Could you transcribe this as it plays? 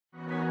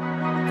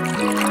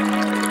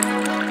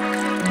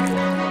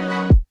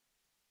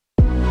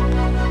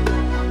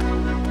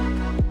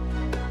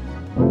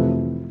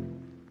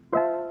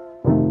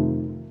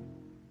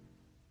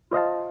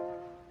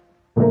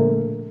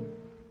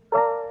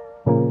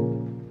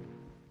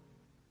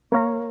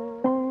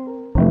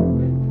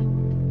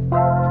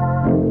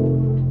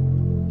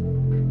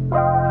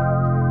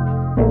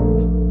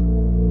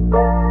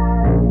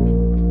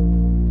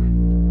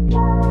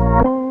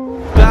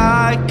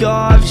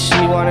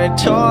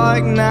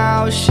talk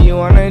now, she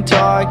wanna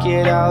talk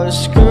it out.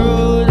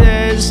 Screw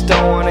this,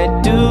 don't wanna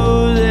do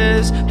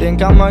this.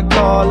 Think I'ma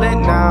call it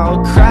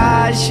now.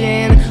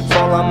 Crashing,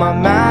 fall on my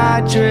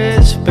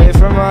mattress, pay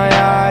for my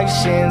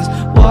actions.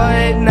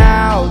 What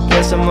now?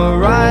 Guess I'ma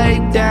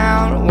write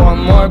down one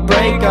more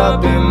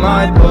breakup in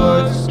my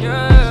books.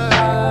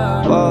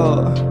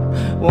 Whoa,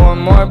 one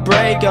more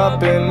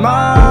breakup in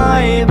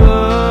my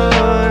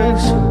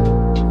books.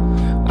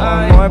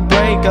 One more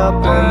breakup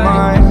in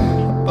my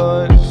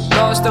books.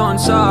 Lost on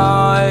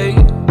sight,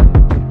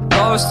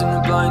 lost in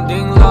a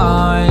blinding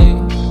light.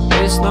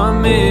 It's not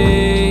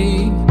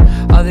me,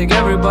 I think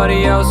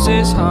everybody else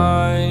is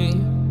high.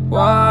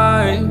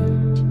 Why?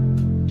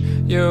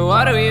 Yeah,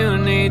 why do you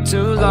need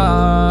to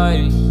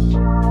lie?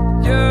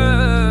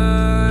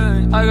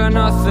 Yeah, I got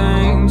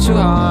nothing to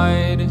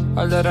hide.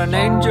 I let an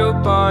angel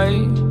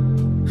bite.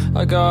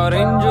 I got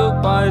angel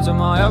bites on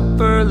my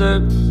upper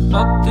lip.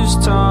 Not this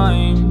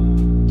time,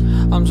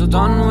 I'm so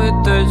done with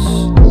this,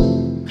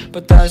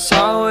 but that's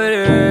how it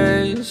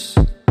is.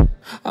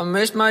 I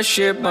missed my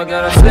ship, I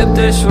gotta flip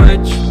this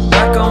switch.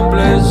 Back on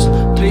bliss,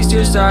 please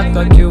just act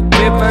like you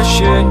give a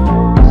shit.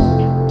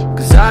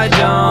 Cause I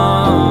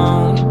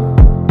don't,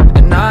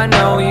 and I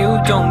know you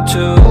don't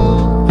too.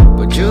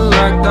 But you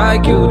act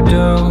like you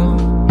do,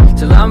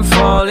 till I'm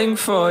falling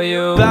for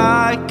you.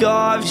 Back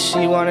off,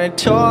 she wanna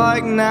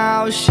talk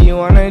now, she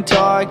wanna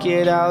talk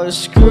it out.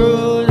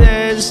 Screw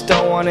this,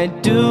 don't wanna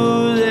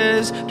do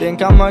this.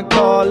 Think I'ma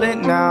call it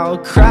now.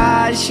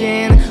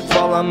 Crashing,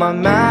 fall on my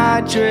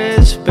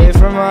mattress, pay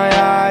for my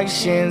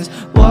actions.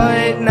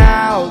 What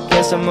now?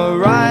 Guess I'ma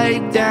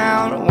write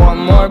down one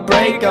more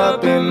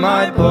breakup in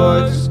my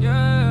books.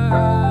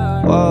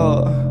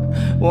 Whoa,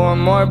 one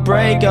more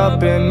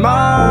breakup in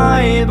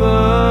my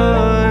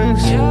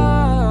books.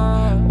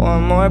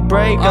 One more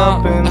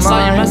breakup in my... I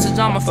saw your message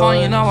on my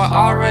phone, you know I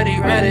already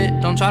read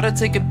it. Don't try to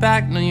take it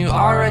back, no you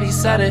already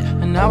said it.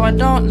 And now I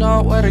don't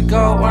know where to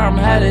go, where I'm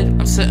headed.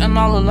 I'm sitting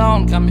all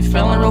alone, got me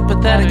feeling real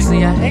pathetic.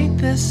 See, I hate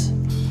this,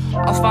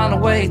 I'll find a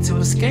way to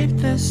escape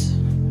this.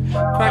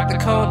 Crack the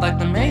code like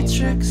the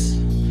Matrix.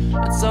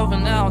 It's over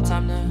now,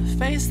 time to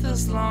face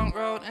this long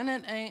road, and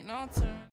it ain't no turn.